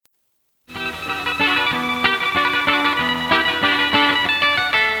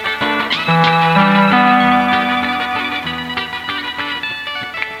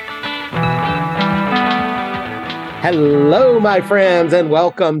Hello, my friends, and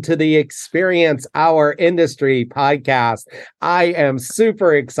welcome to the Experience Our Industry podcast. I am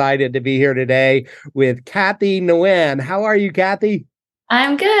super excited to be here today with Kathy Nguyen. How are you, Kathy?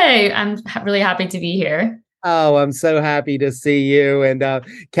 I'm good. I'm really happy to be here. Oh, I'm so happy to see you. And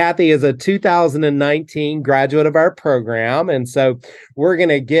Kathy is a 2019 graduate of our program. And so we're going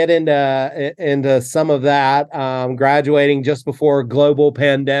to get into some of that, graduating just before a global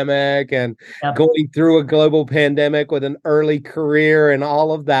pandemic and Yep. going through a global pandemic with an early career and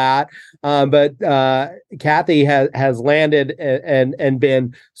all of that. But Kathy has landed and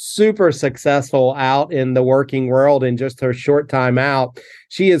been super successful out in the working world in just her short time out.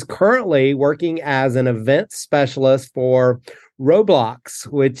 She is currently working as an event specialist for Roblox,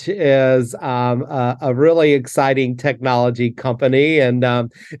 which is a really exciting technology company. And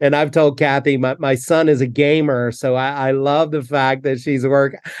I've told Kathy, my son is a gamer, so I love the fact that she's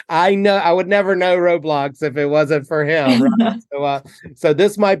work. I know I would never know Roblox if it wasn't for him. Right? So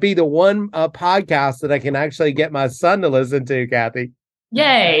this might be the one podcast that I can actually get my son to listen to, Kathy.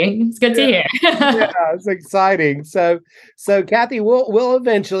 Yay. It's good to hear. Yeah, it's exciting. So Kathy, we'll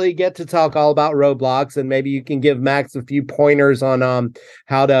eventually get to talk all about Roblox, and maybe you can give Max a few pointers on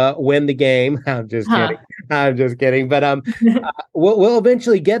how to win the game. I'm just kidding. I'm just kidding. But we'll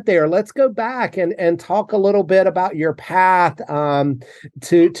eventually get there. Let's go back and talk a little bit about your path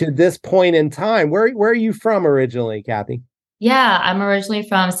to this point in time. Where are you from originally, Kathy? Yeah, I'm originally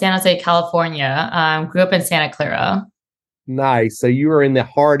from San Jose, California. Grew up in Santa Clara. Nice. So you were in the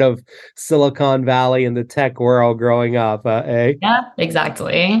heart of Silicon Valley in the tech world growing up, eh? Yeah,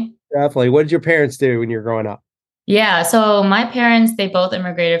 exactly. Definitely. What did your parents do when you were growing up? Yeah, so my parents, they both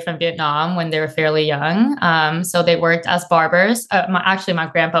immigrated from Vietnam when they were fairly young. So they worked as barbers. My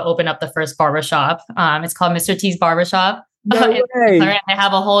grandpa opened up the first barber shop. It's called Mr. T's Barbershop. No way. They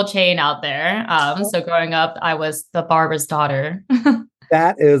have a whole chain out there. So growing up, I was the barber's daughter.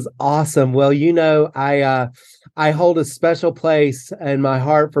 That is awesome. Well, I hold a special place in my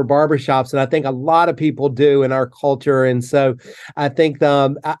heart for barbershops, and I think a lot of people do in our culture. And so I think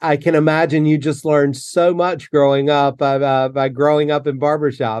I can imagine you just learned so much growing up by growing up in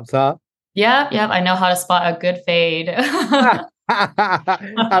barbershops, huh? Yep. I know how to spot a good fade. I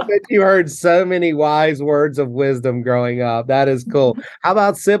bet you heard so many wise words of wisdom growing up. That is cool. How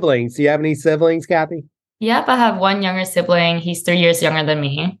about siblings? Do you have any siblings, Kathy? Yep, I have one younger sibling. He's 3 years younger than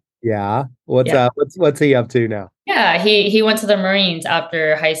me. Yeah. What's Yeah. up? What's he up to now? Yeah, he went to the Marines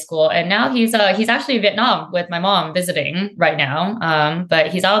after high school, and now he's actually in Vietnam with my mom visiting right now. But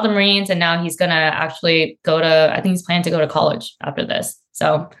he's out of the Marines, and now he's gonna actually I think he's planning to go to college after this.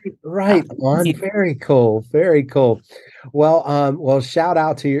 So Right on. Very cool. Very cool. Well, shout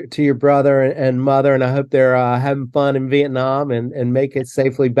out to your brother and mother, and I hope they're having fun in Vietnam and make it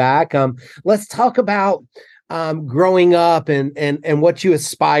safely back. Let's talk about growing up and what you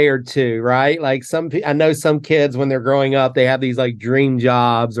aspired to, right? Like I know some kids when they're growing up, they have these like dream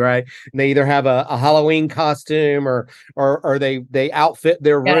jobs, right? And they either have a Halloween costume or they outfit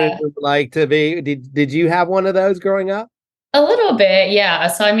their room yeah. like to be. Did you have one of those growing up? A little bit, yeah.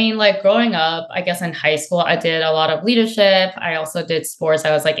 So I mean, like growing up, I guess in high school, I did a lot of leadership. I also did sports.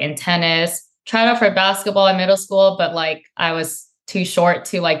 I was like in tennis, tried out for basketball in middle school, but like I was too short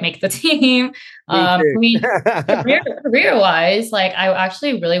to like make the team. Me I too. mean, career wise, like I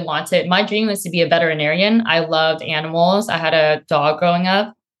actually really wanted, my dream was to be a veterinarian. I loved animals. I had a dog growing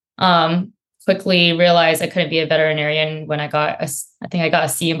up. Quickly realized I couldn't be a veterinarian when I think I got a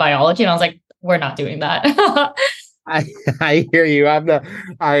C in biology, and I was like, we're not doing that. I hear you. I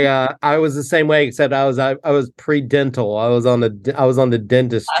was the same way, except I was pre-dental. I was on the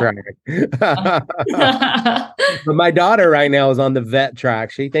dentist track. But my daughter right now is on the vet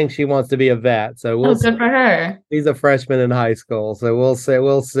track. She thinks she wants to be a vet. So Oh, we'll see. good for her. She's a freshman in high school. So we'll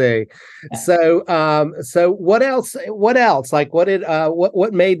see. So what else? What else? Like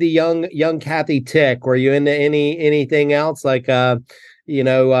what made the young Kathy tick? Were you into anything else like drama,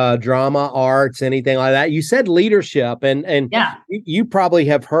 arts, anything like that? You said leadership, and Yeah. you probably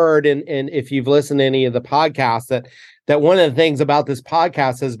have heard, and if you've listened to any of the podcasts, that one of the things about this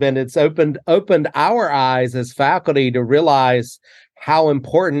podcast has been it's opened our eyes as faculty to realize how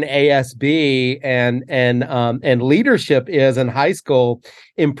important ASB and leadership is in high school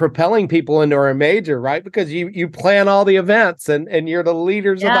in propelling people into our major, right? Because you plan all the events and you're the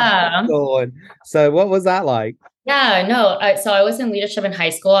leaders of the high school. And so what was that like? Yeah, no. So I was in leadership in high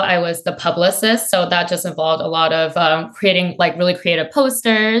school. I was the publicist. So that just involved a lot of creating like really creative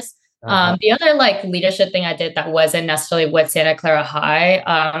posters. The other like leadership thing I did that wasn't necessarily with Santa Clara High,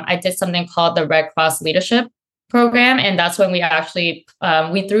 I did something called the Red Cross Leadership Program. And that's when we actually,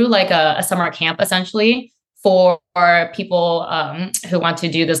 we threw like a summer camp essentially for people who want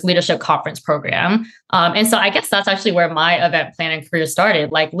to do this leadership conference program. And so I guess that's actually where my event planning career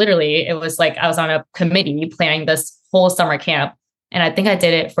started. Like literally, it was like I was on a committee planning this whole summer camp. And I think I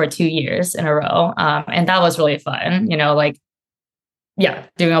did it for 2 years in a row. And that was really fun, like, yeah,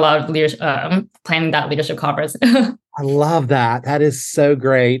 doing a lot of leadership, planning that leadership conference. I love that. That is so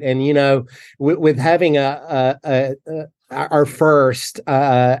great. And, with having our first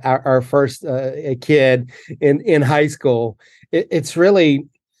kid in high school, it's really,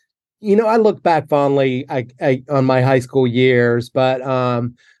 I look back fondly on my high school years, but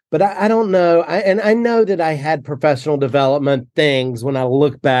I don't know. I know that I had professional development things when I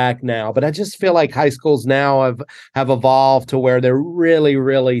look back now, but I just feel like high schools now have evolved to where they're really,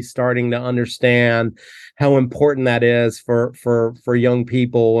 really starting to understand how important that is for young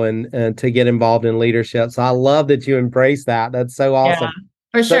people and to get involved in leadership. So I love that you embrace that. That's so awesome.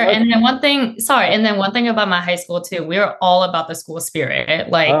 Yeah. For sure. And then one thing about my high school too, we were all about the school spirit.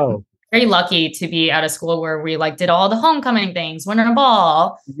 Like very lucky to be at a school where we like did all the homecoming things, winter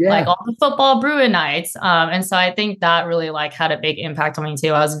ball, like all the football Bruin nights. And so I think that really like had a big impact on me too.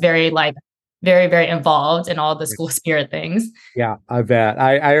 I was very, very involved in all the school spirit things. Yeah, I bet.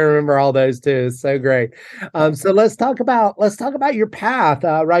 I remember all those too. It's so great. So let's talk about your path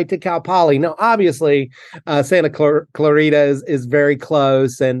right to Cal Poly. Now, obviously, Santa Clarita is very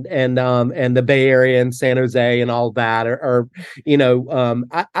close, and the Bay Area and San Jose and all that are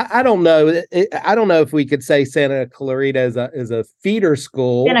I don't know. I don't know if we could say Santa Clarita is a feeder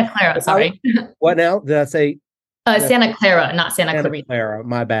school. Santa Clara, sorry. What now? Did I say? Santa Clara, not Santa Clarita. Clara,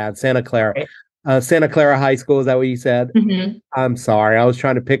 my bad. Santa Clara. Santa Clara High School, is that what you said? Mm-hmm. I'm sorry. I was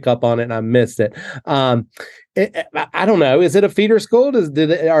trying to pick up on it and I missed it. I don't know. Is it a feeder school? Do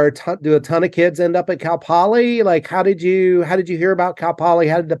a ton of kids end up at Cal Poly? Like, how did you hear about Cal Poly?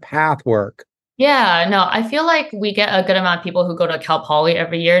 How did the path work? Yeah, no, I feel like we get a good amount of people who go to Cal Poly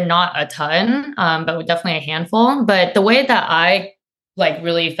every year. Not a ton, but definitely a handful. But the way that I like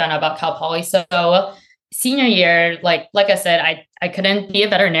really found out about Cal Poly, so senior year, like I said, I couldn't be a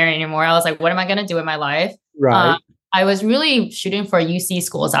veterinarian anymore. I was like, what am I going to do in my life? Right. I was really shooting for UC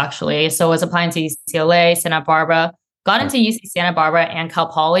schools, actually. So I was applying to UCLA, Santa Barbara, got into UC Santa Barbara and Cal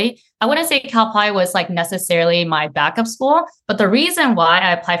Poly. I wouldn't say Cal Poly was like necessarily my backup school, but the reason why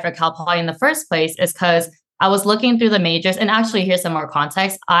I applied for Cal Poly in the first place is because I was looking through the majors. And actually, here's some more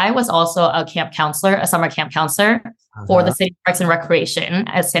context. I was also a summer camp counselor for the City Parks and Recreation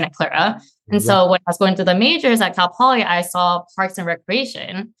at Santa Clara. And so when I was going through the majors at Cal Poly, I saw Parks and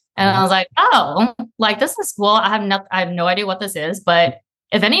Recreation. And I was like, oh, like this is cool. I have no idea what this is, but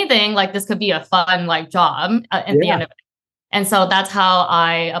if anything, like this could be a fun like job at the end of it. And so that's how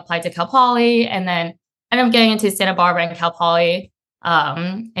I applied to Cal Poly, and then ended up getting into Santa Barbara and Cal Poly.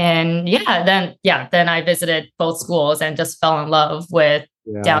 Then I visited both schools and just fell in love with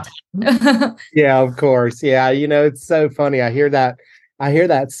downtown. Yeah, of course. Yeah. It's so funny. I hear that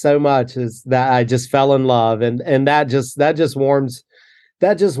so much, is that I just fell in love, and that just warms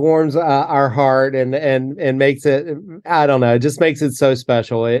our heart and makes it, I don't know, it just makes it so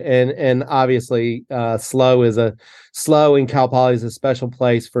special. And obviously SLO in Cal Poly is a special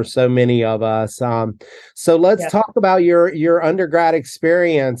place for so many of us. So let's talk about your undergrad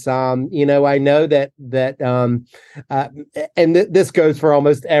experience. I know that this goes for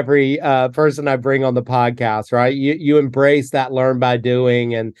almost every person I bring on the podcast, right? You embrace that learn by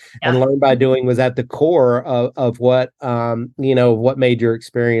doing, and learn by doing was at the core of what what made your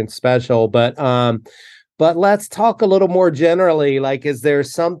experience special. But let's talk a little more generally. Like, is there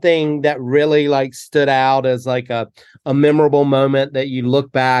something that really like stood out as like a memorable moment that you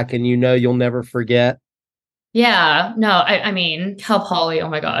look back and you'll never forget? Yeah, no, I mean, Cal Poly, oh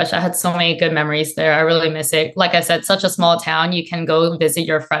my gosh, I had so many good memories there. I really miss it. Like I said, such a small town. You can go visit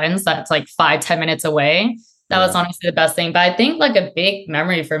your friends that's like 5-10 minutes away. That was honestly the best thing. But I think like a big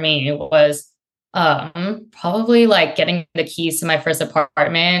memory for me was probably like getting the keys to my first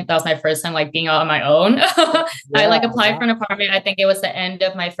apartment. That was my first time like being out on my own. I like applied for an apartment. I think it was the end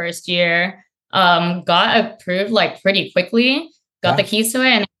of my first year. Got approved like pretty quickly, got the keys to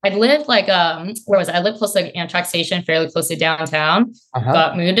it. And I lived like where was I? I lived close to Amtrak station, fairly close to downtown.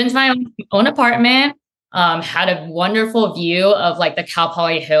 Got moved into my own apartment. Had a wonderful view of like the Cal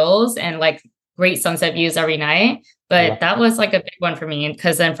Poly hills and like great sunset views every night. But that was like a big one for me,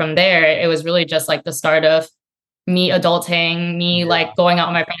 because then from there, it was really just like the start of me adulting, me like going out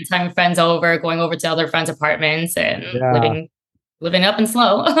with my friends, having friends over, going over to other friends' apartments and living living up and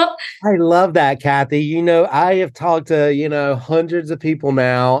slow. I love that, Kathy. I have talked to, hundreds of people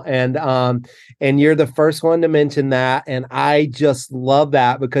now, and you're the first one to mention that. And I just love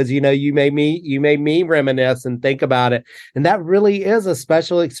that because, you made me reminisce and think about it. And that really is a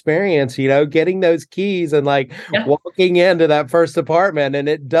special experience, getting those keys and like Yeah. walking into that first apartment. And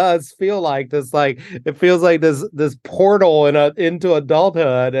it does feel like this, it feels like this portal into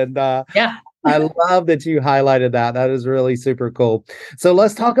adulthood. And Yeah. I love that you highlighted that. That is really super cool. So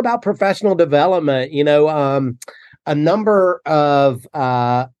let's talk about professional development. A number of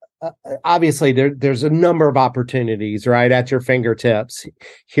obviously there's a number of opportunities right at your fingertips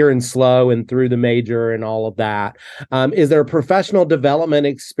here in SLO and through the major and all of that. Is there a professional development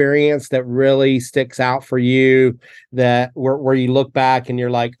experience that really sticks out for you that where you look back and you're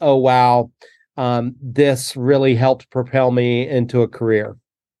like, oh wow, this really helped propel me into a career?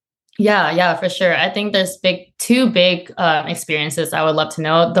 Yeah, for sure. I think there's two big experiences I would love to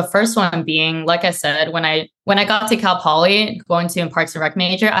know. The first one being, like I said, when I got to Cal Poly, going to Parks and Rec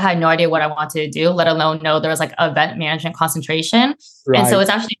major, I had no idea what I wanted to do, let alone know there was like event management concentration. Right. And so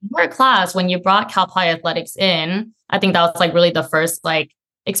it's actually your class when you brought Cal Poly athletics in. I think that was like really the first like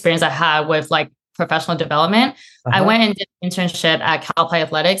experience I had with like professional development. I went and did an internship at Cal Poly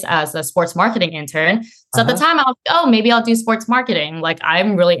Athletics as a sports marketing intern. So at the time I was, oh, maybe I'll do sports marketing. Like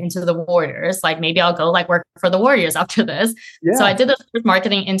I'm really into the Warriors. Like maybe I'll go like work for the Warriors after this. Yeah. So I did the sports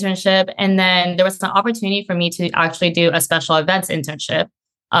marketing internship. And then there was an opportunity for me to actually do a special events internship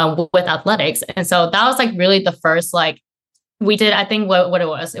with athletics. And so that was like really the first, like we did, I think what it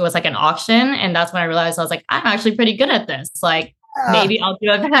was like an auction. And that's when I realized I was like, I'm actually pretty good at this. Like maybe I'll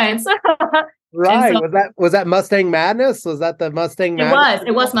do events. Right. So, was that Mustang Madness? Was that the Mustang Madness?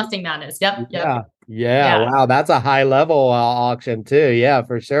 It was Mustang Madness. Yep. Yeah. Wow. That's a high level auction too. Yeah,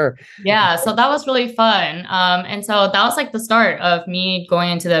 for sure. Yeah. So that was really fun. And so that was like the start of me going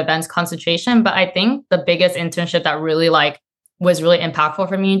into the events concentration. But I think the biggest internship that really was really impactful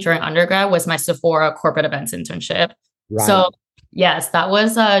for me during undergrad was my Sephora corporate events internship. Right. So yes, that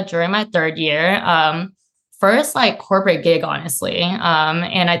was during my third year. First like corporate gig, honestly.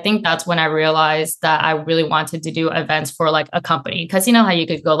 And I think that's when I realized that I really wanted to do events for like a company. Cause you know how you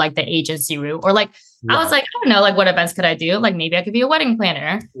could go like the agency route or like, I was like, I don't know, like what events could I do? Like maybe I could be a wedding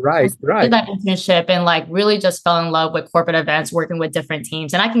planner. Right. Did that internship and like really just fell in love with corporate events, working with different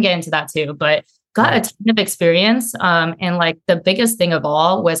teams. And I can get into that too, but got a ton of experience. And like the biggest thing of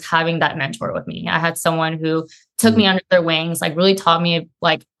all was having that mentor with me. I had someone who took me under their wings, like really taught me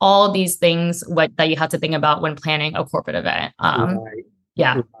like all these things that you have to think about when planning a corporate event.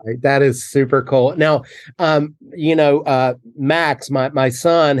 Yeah. Right. That is super cool. Now, Max, my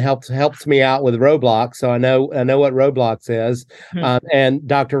son helps me out with Roblox. So I know what Roblox is. And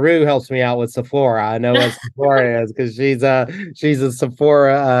Dr. Rue helps me out with Sephora. I know what Sephora is because she's a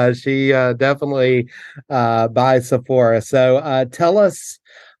Sephora. She definitely buys Sephora. So tell us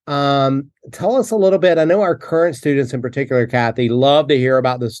a little bit. I know our current students in particular, Kathy, love to hear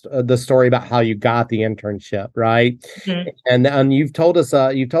about the story about how you got the internship, right? And you've told us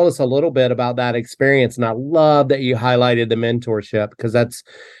a little bit about that experience, and I love that you highlighted the mentorship because that's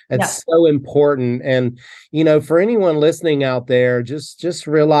so important. And for anyone listening out there, just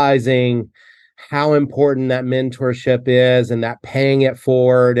realizing how important that mentorship is and that paying it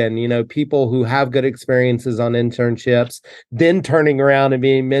forward, and people who have good experiences on internships then turning around and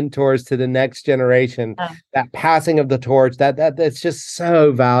being mentors to the next generation, that passing of the torch, that's just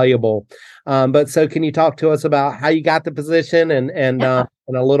so valuable. But so can you talk to us about how you got the position and a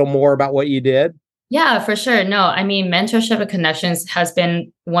little more about what you did? Yeah, for sure. No, I mean, mentorship and connections has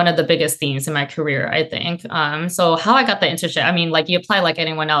been one of the biggest themes in my career, I think. So how I got the internship, I mean, like you apply like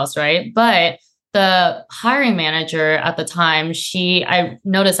anyone else, right? But the hiring manager at the time, I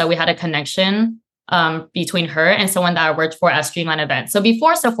noticed that we had a connection between her and someone that I worked for at Streamline Events. So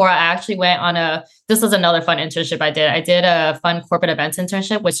before Sephora, I actually went on this was another fun internship I did. I did a fun corporate events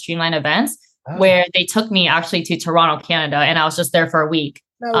internship with Streamline Events, where they took me actually to Toronto, Canada, and I was just there for a week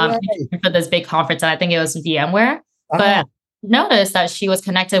for this big conference. And I think it was VMware. But noticed that she was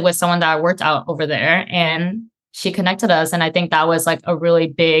connected with someone that I worked out over there, and she connected us. And I think that was like a really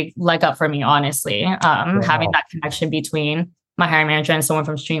big leg up for me, honestly, having that connection between my hiring manager and someone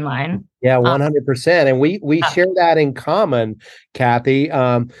from Streamline. Yeah, 100%. And we share that in common, Kathy.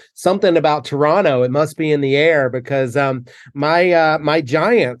 Something about Toronto, it must be in the air because my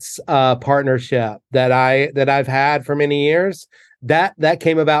Giants partnership that I've had for many years, that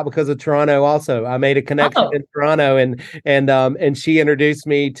came about because of Toronto. Also, I made a connection in Toronto, and she introduced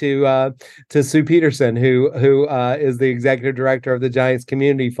me to Sue Peterson, who is the executive director of the Giants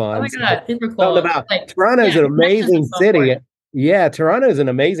Community Fund. Oh my God, super cool! Toronto's an amazing city. Yeah, Toronto is an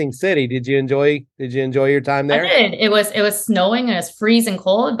amazing city. Did you enjoy your time I there? did. It was snowing and it's freezing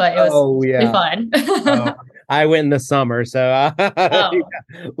cold, but it was Oh really yeah. fun. Oh, I went in the summer, so yeah, Oh,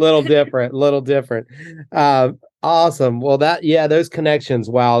 little different. Awesome. Well, yeah, those connections.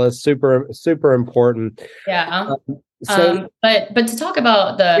 Wow, that's super super important. yeah. So But to talk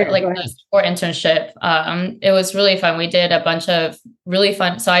about the yeah, like go the ahead. sport internship, it was really fun. We did a bunch of really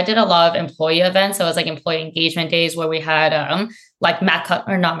fun. So I did a lot of employee events. So it was like employee engagement days where we had like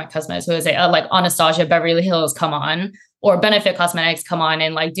or not Matt Cosmetics, who was it? Like Anastasia Beverly Hills come on, or Benefit Cosmetics come on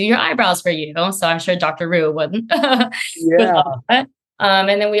and like do your eyebrows for you. So I'm sure Dr. Rue would Yeah. love that.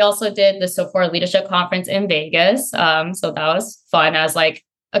 And then we also did the Sephora Leadership Conference in Vegas. So that was fun as like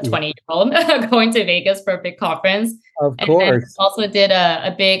a Yeah, 20-year-old going to Vegas for a big conference. of And then we course. also did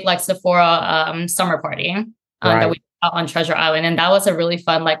a big like Sephora summer party that Right. we out on Treasure Island. And that was a really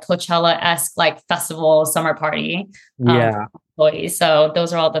fun, like Coachella-esque like festival summer party for Yeah. employees. So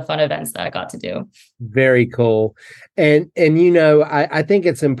those are all the fun events that I got to do. Very cool. And I think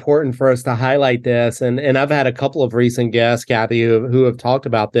it's important for us to highlight this. And I've had a couple of recent guests, Kathy, who have talked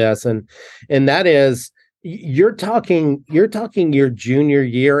about this, and that is you're talking your junior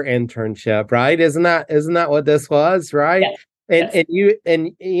year internship, right? Isn't that what this was, right? Yes, And yes.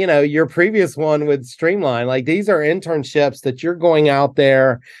 and your previous one with Streamline, like these are internships that you're going out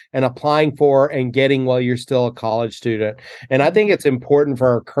there and applying for and getting while you're still a college student. And I think it's important for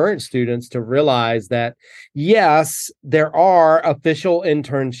our current students to realize that, yes, there are official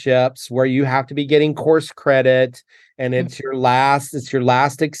internships where you have to be getting course credit and it's your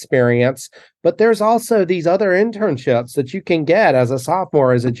last experience, but there's also these other internships that you can get as a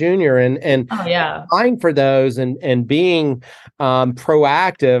sophomore, as a junior, and Oh yeah. applying for those and being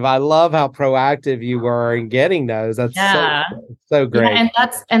proactive. I love how proactive you were in getting those. That's Yeah. so Yeah, great.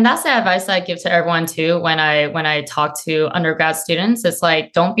 and that's the advice I give to everyone too when I talk to undergrad students. It's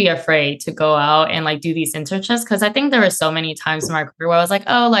like don't be afraid to go out and like do these internships because I think there were so many times in my career where I was like,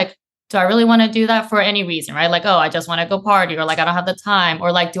 oh, like do I really want to do that for any reason, right? Like, oh, I just want to go party or like I don't have the time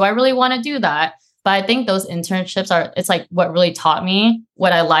or like do I really want to do that? But I think those internships it's like what really taught me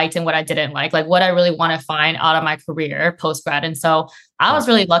what I liked and what I didn't like what I really want to find out of my career post grad. And so I was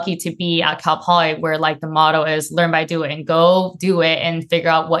really lucky to be at Cal Poly where like the motto is learn by doing, go do it and figure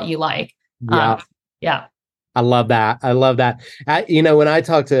out what you like. Um, Yeah. yeah. I love that. I love that. When I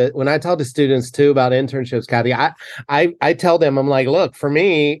talk to students too about internships, Kathy, I tell them, I'm like, look, for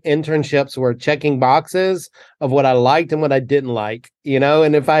me, internships were checking boxes of what I liked and what I didn't like,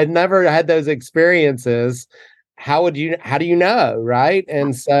 and if I'd never had those experiences, how do you know, right?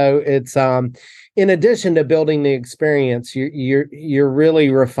 And so it's in addition to building the experience, you're really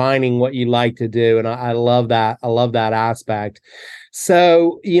refining what you like to do, and I love that. I love that aspect.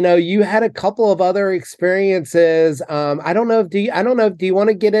 So, you had a couple of other experiences. I don't know if do you want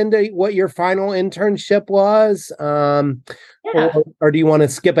to get into what your final internship was? Yeah. Or do you want to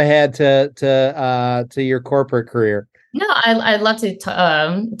skip ahead to your corporate career? No, I'd love to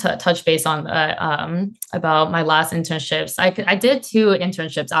touch base on about my last internships. I did two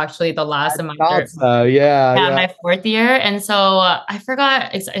internships actually the last Thought semester. so. Yeah, Yeah, yeah. my fourth year. And so I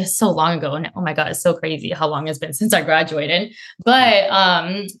forgot, it's so long ago. And oh my God, it's so crazy how long it's been since I graduated. But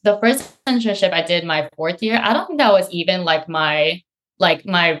the first internship I did my fourth year, I don't think that was even like my,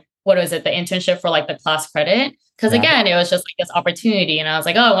 what was it, the internship for like the class credit. Because Yeah. again, it was just like this opportunity. And I was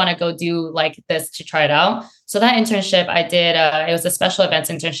like, oh, I want to go do like this to try it out. So that internship I did, it was a special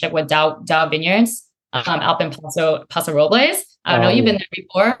events internship with Dow Vineyards up in Paso Robles. I don't know, you've Oh, been there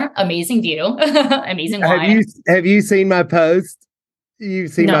before. Amazing view, amazing have wine. you seen my post?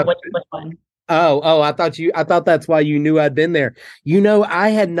 You've seen No, my which one? Oh, I thought that's why you knew I'd been there. I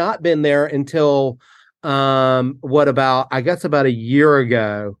had not been there until I guess about a year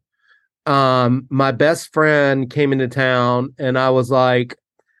ago. My best friend came into town and I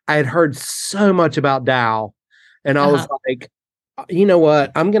had heard so much about Dow, and I was Uh-huh. like, you know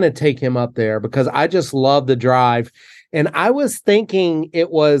what? I'm gonna take him up there because I just love the drive. And I was thinking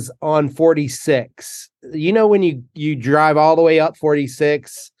it was on 46. When you drive all the way up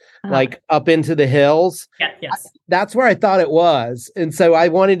 46, Uh-huh. like up into the hills, Yes, yes. that's where I thought it was. And so I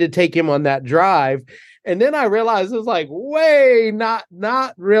wanted to take him on that drive. And then I realized it was like way not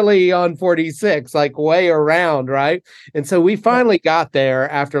really on 46, like way around, right? And so we finally got there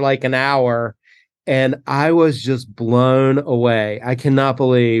after like an hour, and I was just blown away. I cannot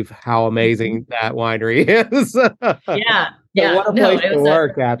believe how amazing that winery is. Yeah, So yeah. what a No, place it to was a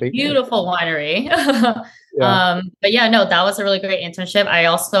work, Kathy. beautiful winery. Yeah. But yeah, no, that was a really great internship. I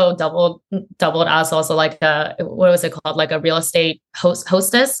also doubled as also like a what was it called? Like a real estate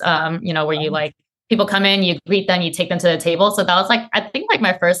hostess. Where you like people come in, you greet them, you take them to the table. So that was like, I think like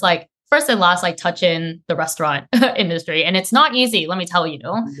my first and last like touch in the restaurant industry. And it's not easy, let me tell you.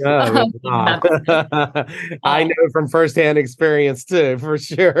 No, it's not. I Um, know from firsthand experience too, for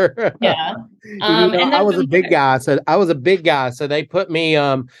sure. yeah. And I then was a from big there, guy, so they put me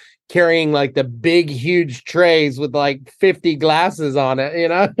carrying like the big huge trays with like 50 glasses on it.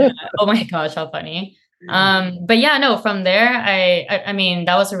 yeah. Oh my gosh, how funny. But yeah, no, from there, I mean,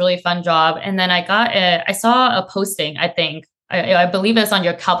 that was a really fun job. And then I saw a posting, I think, I believe it's on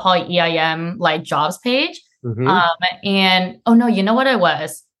your Cal Poly EIM like jobs page. Hmm. Um, and oh no, you know what it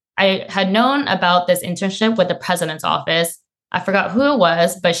was? I had known about this internship with the president's office. I forgot who it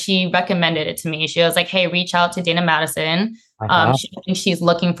was, but she recommended it to me. She was like, "Hey, reach out to Dana Madison. Uh-huh. She's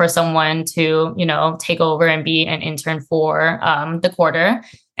looking for someone to, take over and be an intern for the quarter."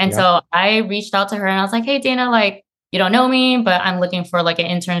 And Yeah. so I reached out to her and I was like, "Hey, Dana, like, you don't know me, but I'm looking for like an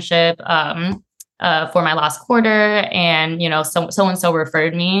internship for my last quarter. And, so and so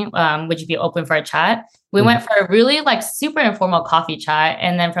referred me. Would you be open for a chat?" We Mhm. went for a really like super informal coffee chat.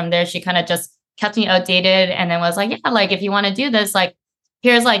 And then from there, she kind of just kept me updated and then was like, "Yeah, like if you want to do this, like,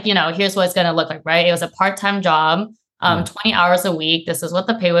 here's like, here's what it's going to look like," right? It was a part-time job, Yeah. 20 hours a week. This is what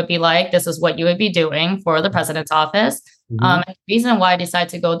the pay would be like. This is what you would be doing for the president's office. Mhm. And the reason why I decided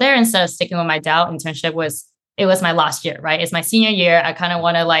to go there instead of sticking with my Dow internship was it was my last year, right? It's my senior year. I kind of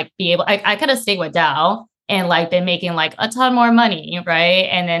want to like be able, I could have stayed with Dow and like been making like a ton more money, right?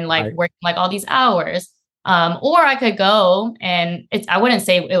 And then like Right. working like all these hours. Or I could go and I wouldn't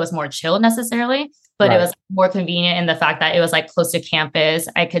say it was more chill necessarily, but it Right. was more convenient in the fact that it was like close to campus.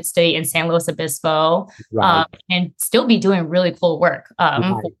 I could stay in San Luis Obispo Right. and still be doing really cool work for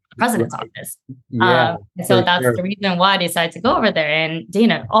Right. the president's Right. office. Yeah, And so for that's sure. the reason why I decided to go over there. And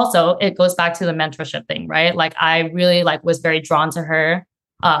Dana, also, it goes back to the mentorship thing, right? Like I really like was very drawn to her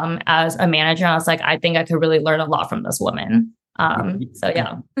as a manager. I was like, I think I could really learn a lot from this woman. So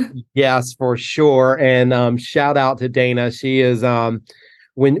yeah. Yes, for sure. And shout out to Dana. She is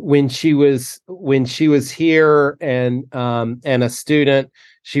when she was here and a student,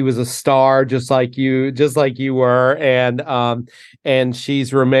 she was a star just like you were, and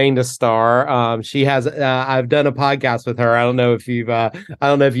she's remained a star. She has I've done a podcast with her. I don't know if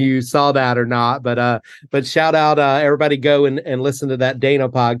you saw that or not, but shout out everybody, go and listen to that Dana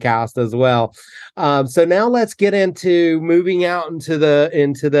podcast as well. So now let's get into moving out and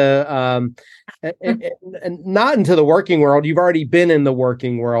not into the working world. You've already been in the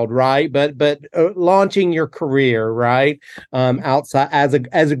working world, right? But launching your career, right? Outside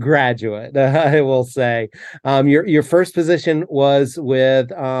as a graduate, I will say, your first position was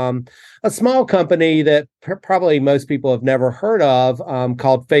with a small company that probably most people have never heard of,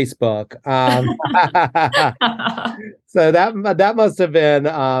 called Facebook. So that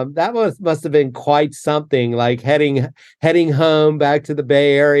must have been quite something, like heading home back to the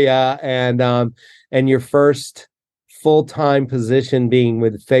Bay Area, and your first full-time position being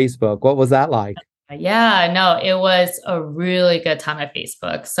with Facebook. What was that like? Yeah, no, it was a really good time at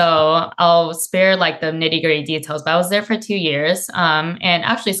Facebook. So I'll spare like the nitty gritty details, but I was there for 2 years. And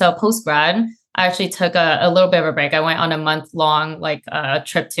actually, so post grad, I actually took a little bit of a break. I went on a month long like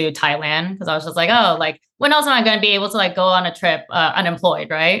trip to Thailand because I was just like, oh, like when else am I going to be able to like go on a trip unemployed,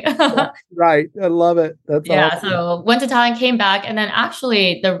 right? Right. I love it. That's Yeah, awesome. so went to Thailand, came back, and then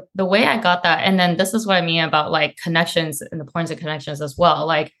actually the way I got that, and then this is what I mean about like connections and the importance of connections as well.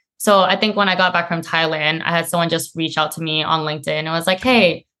 Like, so I think when I got back from Thailand, I had someone just reach out to me on LinkedIn and was like,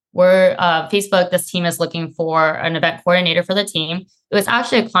 "Hey, we're Facebook. This team is looking for an event coordinator for the team." It was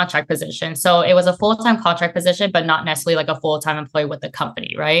actually a contract position, so it was a full-time contract position, but not necessarily like a full-time employee with the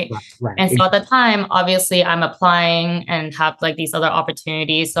company, right? Right. Right. And so at the time, obviously, I'm applying and have like these other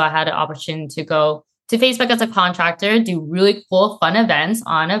opportunities. So I had an opportunity to go to Facebook as a contractor, do really cool, fun events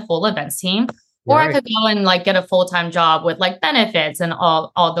on a full events team, or I Right. could go and like get a full-time job with like benefits and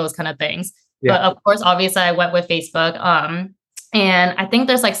all those kind of things. Yeah. But of course, obviously, I went with Facebook. And I think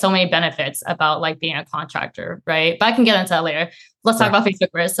there's like so many benefits about like being a contractor, right? But I can get into that later. Let's talk Right. about Facebook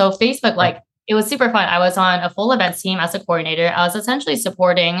first. So Facebook, Right. like it was super fun. I was on a full events team as a coordinator. I was essentially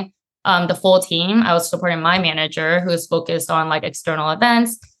supporting the full team. I was supporting my manager who's focused on like external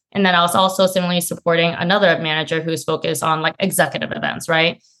events. And then I was also similarly supporting another manager who's focused on like executive events,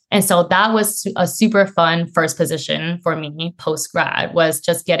 right? And so that was a super fun first position for me post grad, was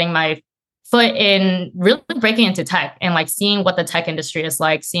just getting my foot in, really breaking into tech and like seeing what the tech industry is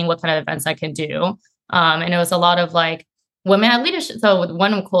like, seeing what kind of events I can do. And it was a lot of like women at leadership. So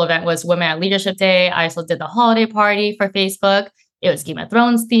one cool event was Women at Leadership Day. I also did the holiday party for Facebook. It was Game of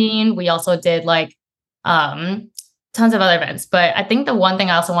Thrones themed. We also did like tons of other events. But I think the one thing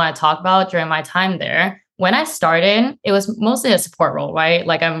I also want to talk about during my time there, when I started, it was mostly a support role, right?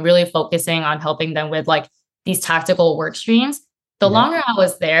 Like I'm really focusing on helping them with like these tactical work streams. The longer I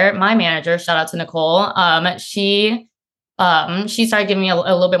was there, my manager, shout out to Nicole, she started giving me a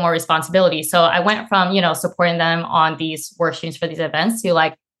little bit more responsibility. So I went from, supporting them on these work streams for these events to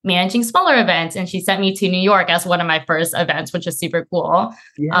like managing smaller events. And she sent me to New York as one of my first events, which is super cool.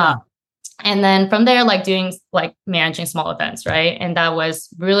 Yeah. And then from there, like doing like managing small events, right? And that was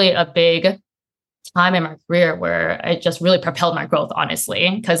really a big time in my career where it just really propelled my growth, honestly,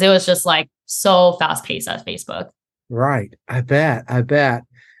 because it was just like so fast paced at Facebook. Right. I bet.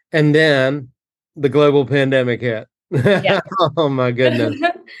 And then the global pandemic hit. Yeah. Oh my goodness.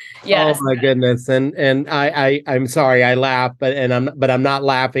 Yes. Oh my goodness. And I'm sorry, I laugh, but I'm not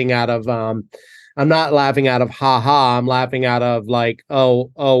laughing out of I'm not laughing out of haha. I'm laughing out of like, oh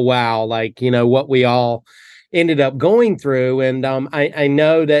wow, like, what we all ended up going through. And I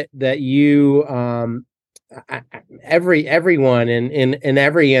know that you everyone in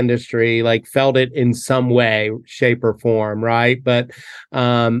every industry like felt it in some way, shape, or form, right? But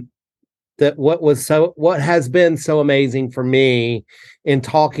that what has been so amazing for me in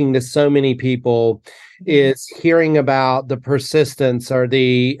talking to so many people is hearing about the persistence or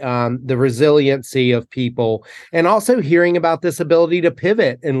the resiliency of people, and also hearing about this ability to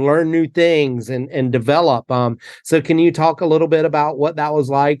pivot and learn new things and develop. So can you talk a little bit about what that was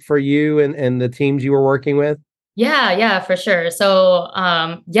like for you and the teams you were working with? Yeah, for sure. So,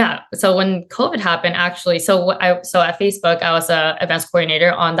 so when COVID happened, actually, so at Facebook, I was a events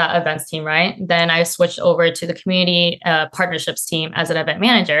coordinator on that events team, right? Then I switched over to the community partnerships team as an event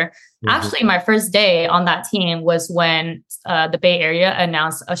manager. Mm-hmm. Actually, my first day on that team was when the Bay Area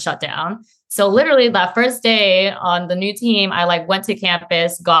announced a shutdown. So literally that first day on the new team, I like went to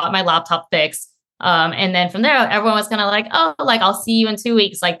campus, got my laptop fixed. And then from there, everyone was kind of like, oh, like, I'll see you in 2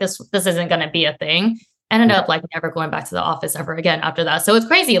 weeks. Like this isn't going to be a thing. Ended up like never going back to the office ever again after that. So it's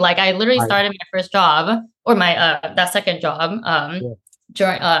crazy. Like I literally started my first job or my that second job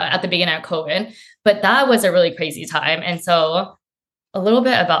during at the beginning of COVID. But that was a really crazy time. And so a little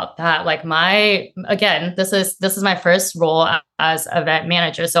bit about that. Like this is my first role as event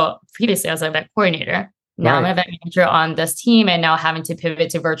manager. So previously I was an event coordinator. Now I'm an event manager on this team and now having to pivot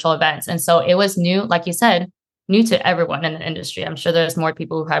to virtual events. And so it was new, like you said, new to everyone in the industry. I'm sure there's more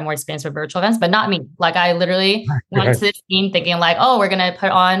people who had more experience with virtual events, but not me. Like I literally went to the team thinking like, oh, we're going to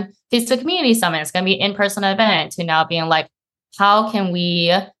put on Facebook Community Summit. It's going to be an in-person event, to now being like, how can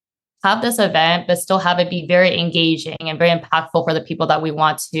we have this event, but still have it be very engaging and very impactful for the people that we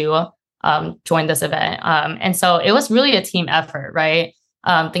want to join this event. And so it was really a team effort, right?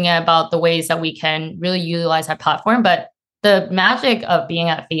 Thinking about the ways that we can really utilize our platform. But the magic of being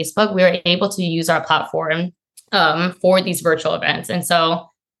at Facebook, we were able to use our platform for these virtual events. And so,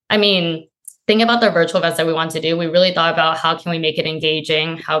 I mean, thinking about the virtual events that we want to do, we really thought about how can we make it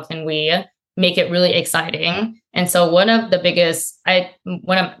engaging? How can we make it really exciting? And so one of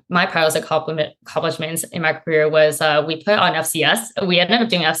my proudest accomplishments in my career was we put on FCS. We ended up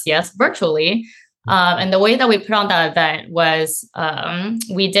doing FCS virtually. And the way that we put on that event was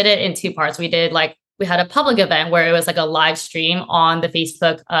we did it in two parts. We had a public event where it was like a live stream on the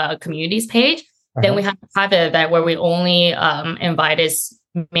Facebook communities page. Then we had a private event where we only invited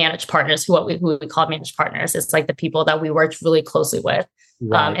managed partners, who we call managed partners. It's like the people that we worked really closely with.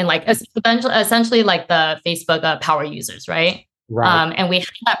 And like essentially like the Facebook power users, right? And we had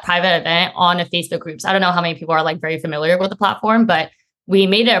that private event on the Facebook groups. I don't know how many people are like very familiar with the platform, but we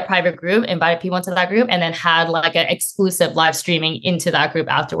made it a private group, invited people into that group, and then had like an exclusive live streaming into that group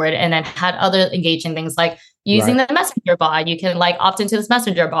afterward, and then had other engaging things like using the messenger bot. You can like opt into this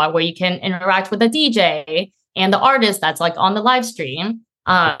messenger bot where you can interact with the DJ and the artist that's like on the live stream.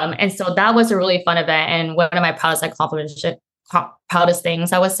 And so that was a really fun event, and one of my proudest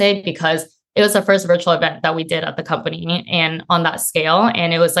things, I would say, because it was the first virtual event that we did at the company and on that scale.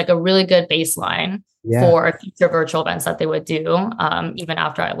 And it was like a really good baseline for future virtual events that they would do even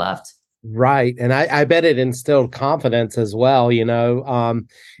after I left. Right. And I bet it instilled confidence as well, in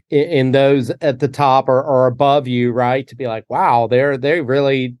those at the top or above you, right? To be like, wow, they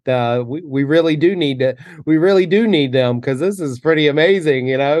really, we really do need them, because this is pretty amazing,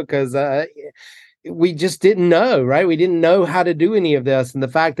 because we just didn't know, right? We didn't know how to do any of this. And the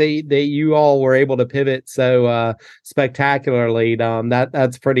fact that you all were able to pivot so spectacularly,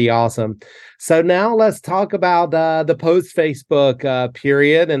 that's pretty awesome. So now let's talk about the post Facebook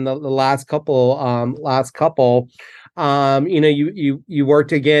period and the last couple. you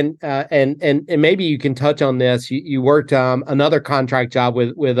worked again, and maybe you can touch on this. You worked another contract job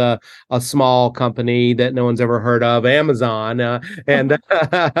with a small company that no one's ever heard of, Amazon, and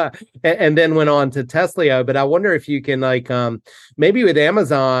and then went on to Teslio. But I wonder if you can maybe with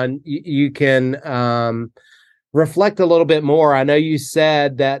Amazon you can reflect a little bit more. I know you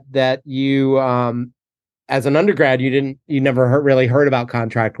said that you as an undergrad, you never really heard about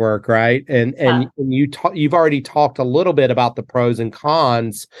contract work, right? And you've already talked a little bit about the pros and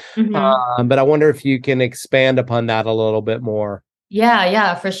cons, but I wonder if you can expand upon that a little bit more.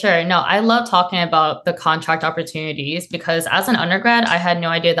 Yeah, for sure. No, I love talking about the contract opportunities because as an undergrad, I had no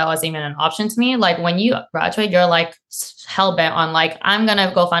idea that was even an option to me. Like when you graduate, you're like hell bent on like, I'm gonna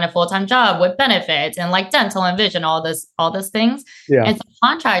go find a full-time job with benefits and like dental and vision, all these things. Yeah. And so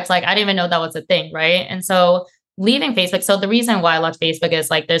contracts, like I didn't even know that was a thing, right? And so leaving Facebook. So the reason why I left Facebook is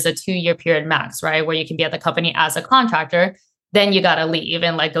like there's a 2-year period max, right? Where you can be at the company as a contractor, then you gotta leave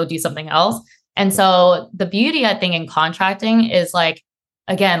and like go do something else. And so the beauty, I think, in contracting is like,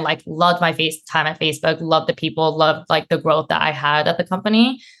 again, like loved my time at Facebook, loved the people, loved like the growth that I had at the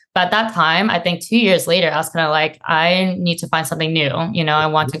company. But at that time, I think 2 years later, I was kind of like, I need to find something new. I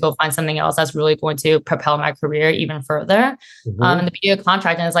want to go find something else that's really going to propel my career even further. And the beauty of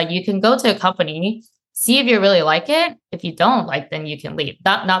contracting is like, you can go to a company, see if you really like it. If you don't like, then you can leave.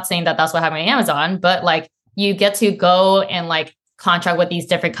 Not saying that that's what happened at Amazon, but like you get to go and like contract with these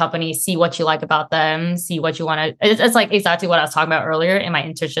different companies, see what you like about them, see what you want to. It's like exactly what I was talking about earlier in my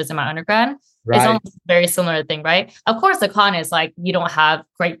internships in my undergrad. Right. It's almost a very similar thing, right? Of course, the con is like you don't have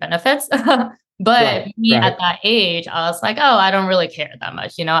great benefits, but me at that age, I was like, oh, I don't really care that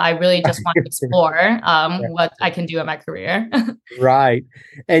much. I really just want to explore what I can do in my career. Right,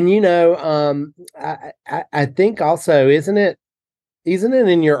 and I think also, isn't it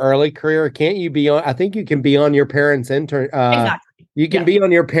in your early career? Can't you be on? I think you can be on your parents' Exactly. You can be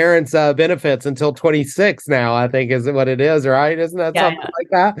on your parents' benefits until 26 now, I think is what it is, right? Isn't that something like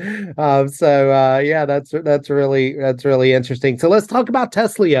that? That's really interesting. So let's talk about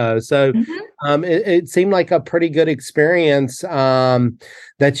Teslio. So it seemed like a pretty good experience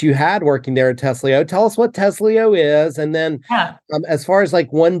that you had working there at Teslio. Tell us what Teslio is, and then as far as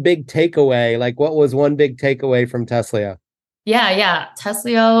like one big takeaway, like what was one big takeaway from Teslio? Yeah.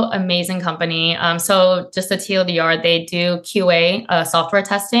 Teslio, amazing company. So just a TLDR, they do QA software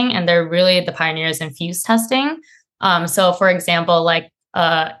testing, and they're really the pioneers in fuse testing. So for example, like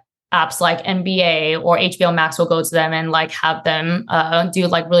apps like NBA or HBO Max will go to them and like have them do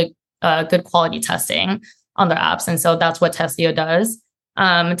like really good quality testing on their apps. And so that's what Teslio does.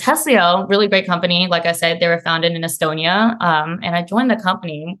 Teslio, really great company. Like I said, they were founded in Estonia. And I joined the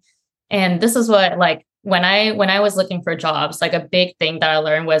company, and this is what like, when I was looking for jobs, like a big thing that I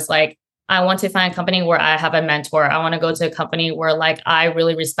learned was like, I want to find a company where I have a mentor. I want to go to a company where like I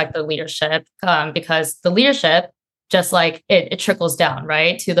really respect the leadership, because the leadership just like it trickles down,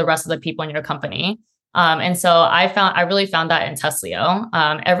 right, to the rest of the people in your company. And so I really found that in Teslio.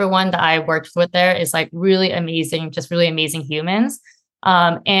 Everyone that I worked with there is like really amazing, just really amazing humans.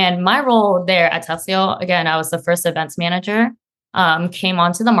 And my role there at Teslio, again, I was the first events manager. Came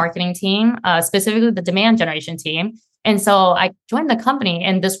onto the marketing team, specifically the demand generation team. And so I joined the company,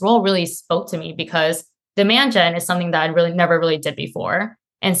 and this role really spoke to me because demand gen is something that I really never really did before.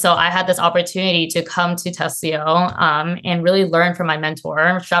 And so I had this opportunity to come to Teslio and really learn from my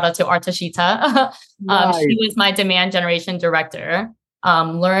mentor. Shout out to Artashita. She was my demand generation director.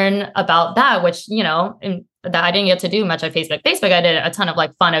 Learn about that, which, that I didn't get to do much at Facebook. Facebook, I did a ton of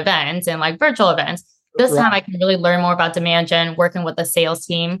like fun events and like virtual events. This time I can really learn more about demand gen, working with the sales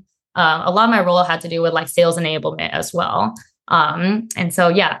team. A lot of my role had to do with like sales enablement as well. And so,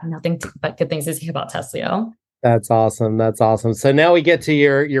 nothing but good things to say about Teslio. That's awesome. So now we get to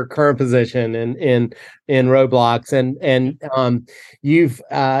your current position in Roblox, and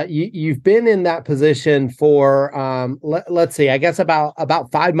you've been in that position for let's see, I guess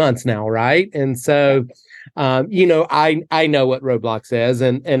about 5 months now, right? And so I know what Roblox is,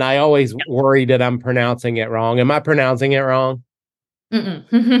 and I always worry that I'm pronouncing it wrong. Am I pronouncing it wrong?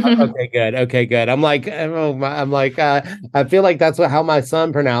 Okay, good. I'm like, I feel like that's how my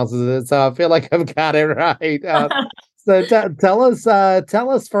son pronounces it, so I feel like I've got it right. So tell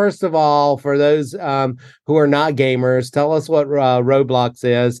us first of all, for those who are not gamers, tell us what Roblox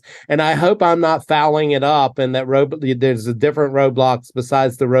is, and I hope I'm not fouling it up, and that there's a different Roblox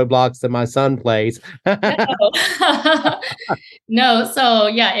besides the Roblox that my son plays. No. So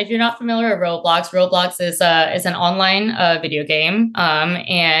if you're not familiar with Roblox is an online video game,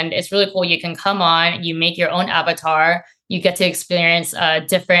 and it's really cool. You can come on, you make your own avatar. you get to experience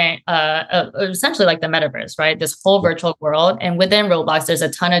different, essentially like the metaverse, right? This whole virtual world. And within Roblox, there's a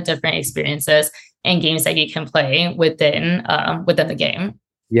ton of different experiences and games that you can play within the game.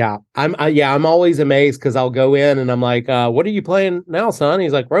 Yeah, I'm always amazed because I'll go in and I'm like, "What are you playing now, son?"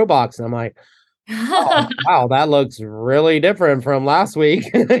 He's like, "Roblox," and I'm like, "Oh, wow, that looks really different from last week."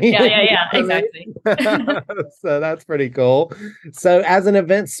 Yeah, exactly. So that's pretty cool. So as an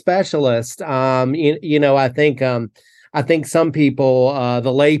event specialist, I think some people,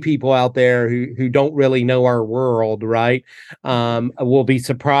 the lay people out there who don't really know our world, right, will be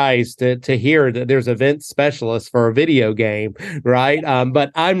surprised to hear that there's event specialists for a video game, right?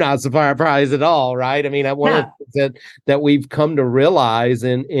 But I'm not surprised at all, right? I mean, one of the things that we've come to realize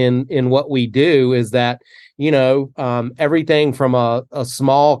in what we do is that everything from a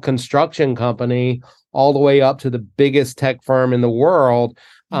small construction company all the way up to the biggest tech firm in the world,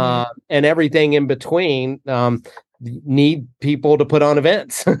 and everything in between, need people to put on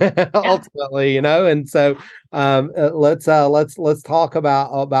events ultimately, and so let's talk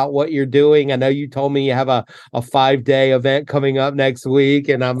about what you're doing. I know you told me you have a 5-day event coming up next week,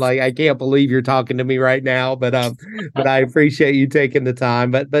 and I'm like, I can't believe you're talking to me right now, but I appreciate you taking the time.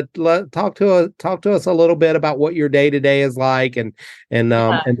 But talk to us a little bit about what your day-to-day is like, and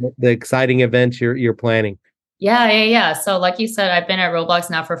the exciting events you're planning. Yeah. So like you said, I've been at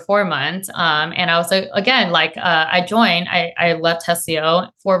Roblox now for 4 months. And I was again, I left Hesio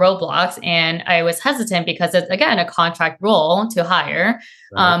for Roblox, and I was hesitant because it's again a contract role to hire.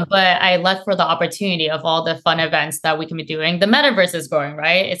 Right. But I left for the opportunity of all the fun events that we can be doing. The metaverse is growing,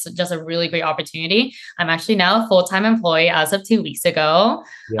 right? It's just a really great opportunity. I'm actually now a full-time employee as of 2 weeks ago.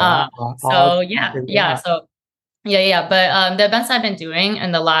 Yeah. But the events I've been doing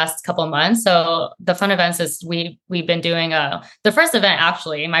in the last couple of months. So the fun events is we've been doing the first event,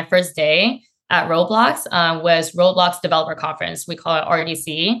 actually, my first day at Roblox was Roblox Developer Conference. We call it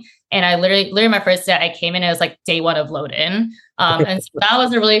RDC. And I literally my first day, I came in, it was like day one of load in. And so that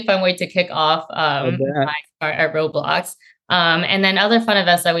was a really fun way to kick off my start at Roblox. And then other fun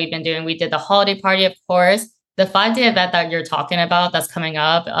events that we've been doing, we did the holiday party, of course. The 5-day event that you're talking about that's coming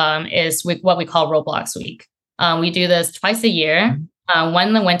up is what we call Roblox Week. We do this twice a year, one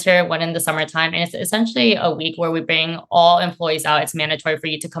in the winter, one in the summertime. And it's essentially a week where we bring all employees out. It's mandatory for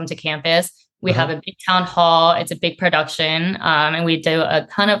you to come to campus. We have a big town hall. It's a big production. And we do a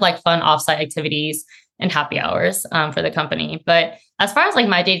ton of like fun offsite activities and happy hours for the company. But as far as like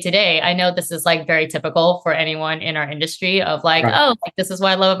my day to day, I know this is like very typical for anyone in our industry of like, this is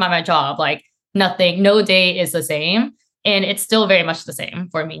what I love about my job. Like no day is the same. And it's still very much the same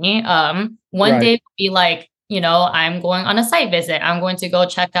for me. One day would be like, I'm going on a site visit. I'm going to go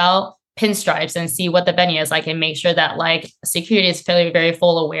check out Pinstripes and see what the venue is like and make sure that like security is very, very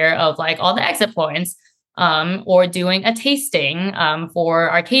full aware of like all the exit points, or doing a tasting for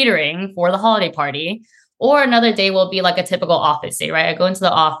our catering for the holiday party. Or another day will be like a typical office day, right? I go into the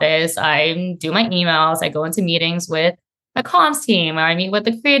office, I do my emails, I go into meetings with a comms team, or I meet with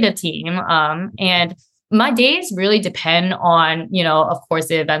the creative team. And my days really depend on, of course,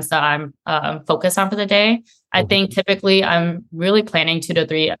 the events that I'm focused on for the day. I think typically I'm really planning 2 to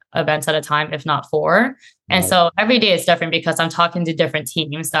 3 events at a time, if not 4. And so every day is different because I'm talking to different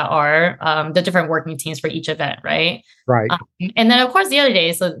teams that are the different working teams for each event, right? Right. And then, of course, the other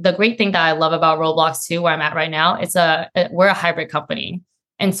days, so the great thing that I love about Roblox too, where I'm at right now, we're a hybrid company.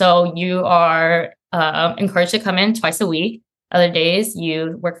 And so you are encouraged to come in twice a week. Other days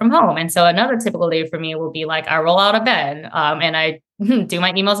you work from home. And so another typical day for me will be like, I roll out of bed and I do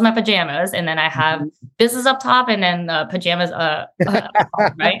my emails in my pajamas, and then I have business up top and then the pajamas, right?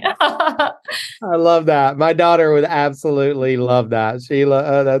 I love that. My daughter would absolutely love that.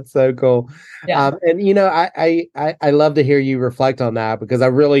 Sheila, that's so cool. Yeah. And I love to hear you reflect on that, because I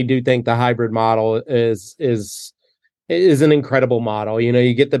really do think the hybrid model is an incredible model.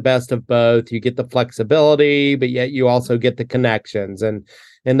 You get the best of both. You get the flexibility, but yet you also get the connections, and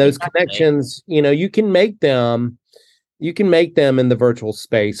those connections, you can make them in the virtual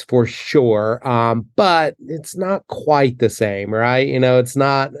space for sure. But it's not quite the same, right? It's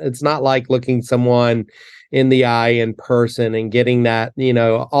not like looking someone in the eye in person and getting that,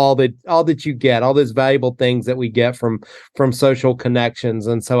 all that you get, all those valuable things that we get from social connections.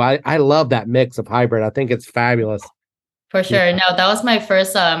 And so I love that mix of hybrid. I think it's fabulous. For sure. Yeah. No, that was my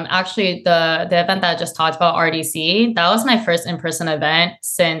first, actually the event that I just talked about, RDC, that was my first in-person event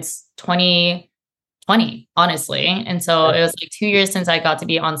since 2020, honestly. And so it was like 2 years since I got to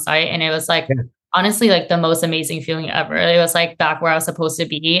be on site, and it was like honestly like the most amazing feeling ever. It was like back where I was supposed to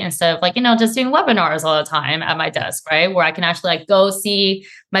be instead of like, just doing webinars all the time at my desk, right? Where I can actually like go see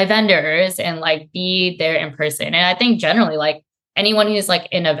my vendors and like be there in person. And I think generally like anyone who's like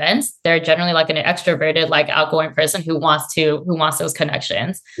in events, they're generally like an extroverted, like outgoing person who wants those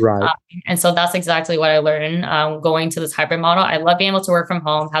connections. Right. And so that's exactly what I learned going to this hybrid model. I love being able to work from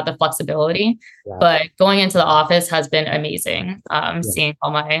home, have the flexibility, but going into the office has been amazing. Seeing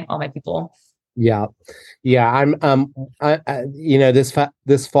all my people. Yeah. I'm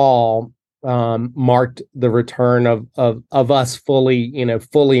this fall marked the return of us fully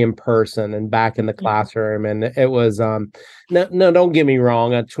in person and back in the classroom. And it was no, don't get me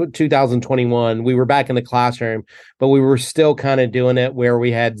wrong. 2021, we were back in the classroom, but we were still kind of doing it where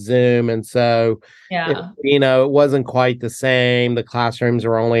we had Zoom. And so it wasn't quite the same. The classrooms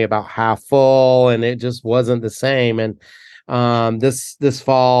were only about half full, and it just wasn't the same. And this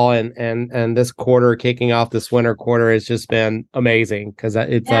fall and this quarter, kicking off this winter quarter, has just been amazing, because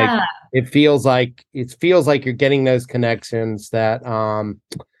it's like it feels like you're getting those connections that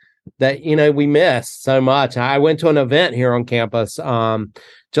we miss so much. I went to an event here on campus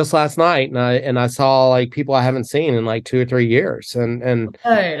just last night, and I saw like people I haven't seen in like 2 or 3 years, and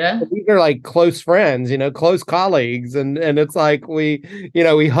these are like close friends, close colleagues, and it's like we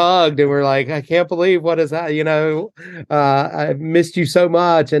hugged, and we're like, I can't believe what is that, I've missed you so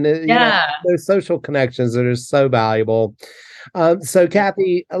much, and those social connections that are so valuable. So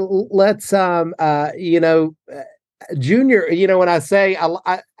Kathy, let's Junior, when I say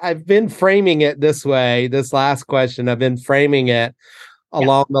I've been framing it this way, this last question, I've been framing it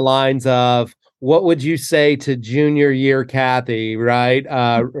along the lines of, what would you say to junior year Kathy, right?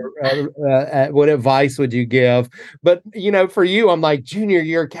 What advice would you give? But, for you, I'm like, junior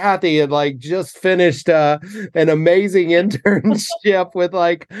year Kathy had like just finished an amazing internship with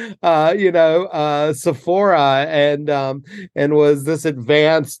Sephora, and was this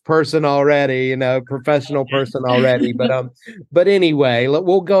advanced person already, professional person already. But anyway,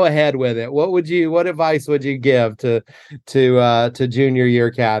 we'll go ahead with it. What advice would you give to junior year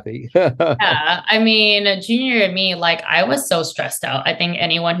Kathy? I mean, junior year me, like I was so stressed out. I think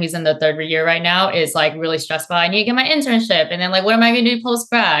anyone who's in the third year right now is like really stressed out. I need to get my internship. And then like, what am I going to do post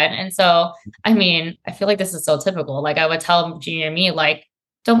grad? And so, I mean, I feel like this is so typical. Like I would tell junior me, like,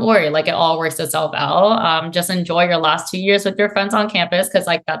 don't worry, like it all works itself out. Just enjoy your last 2 years with your friends on campus, because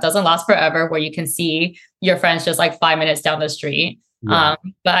like that doesn't last forever, where you can see your friends just like 5 minutes down the street. Yeah.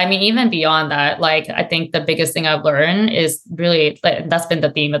 But I mean, even beyond that, like, I think the biggest thing I've learned is really, that's been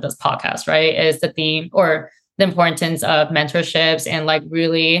the theme of this podcast, right? Is the theme or the importance of mentorships and like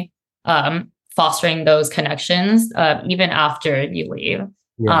really fostering those connections even after you leave.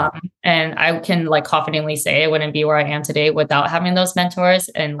 Yeah. And I can like confidently say I wouldn't be where I am today without having those mentors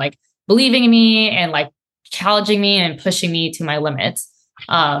and like believing in me and like challenging me and pushing me to my limits.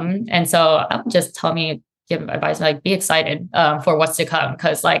 And so I would just give advice, like be excited for what's to come,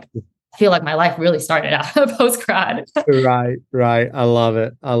 because like I feel like my life really started out post grad. Right. I love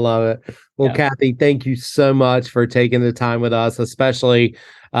it. Well, Kathy, thank you so much for taking the time with us, especially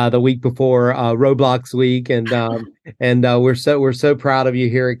the week before Roblox week, and we're so proud of you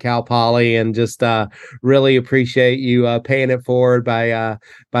here at Cal Poly, and just really appreciate you paying it forward by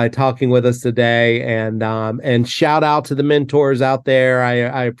talking with us today, and shout out to the mentors out there.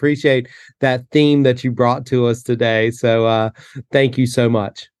 I appreciate that theme that you brought to us today. So thank you so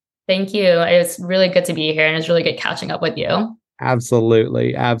much. Thank you. It's really good to be here, and it's really good catching up with you.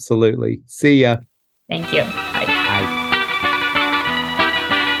 Absolutely. See ya. Thank you.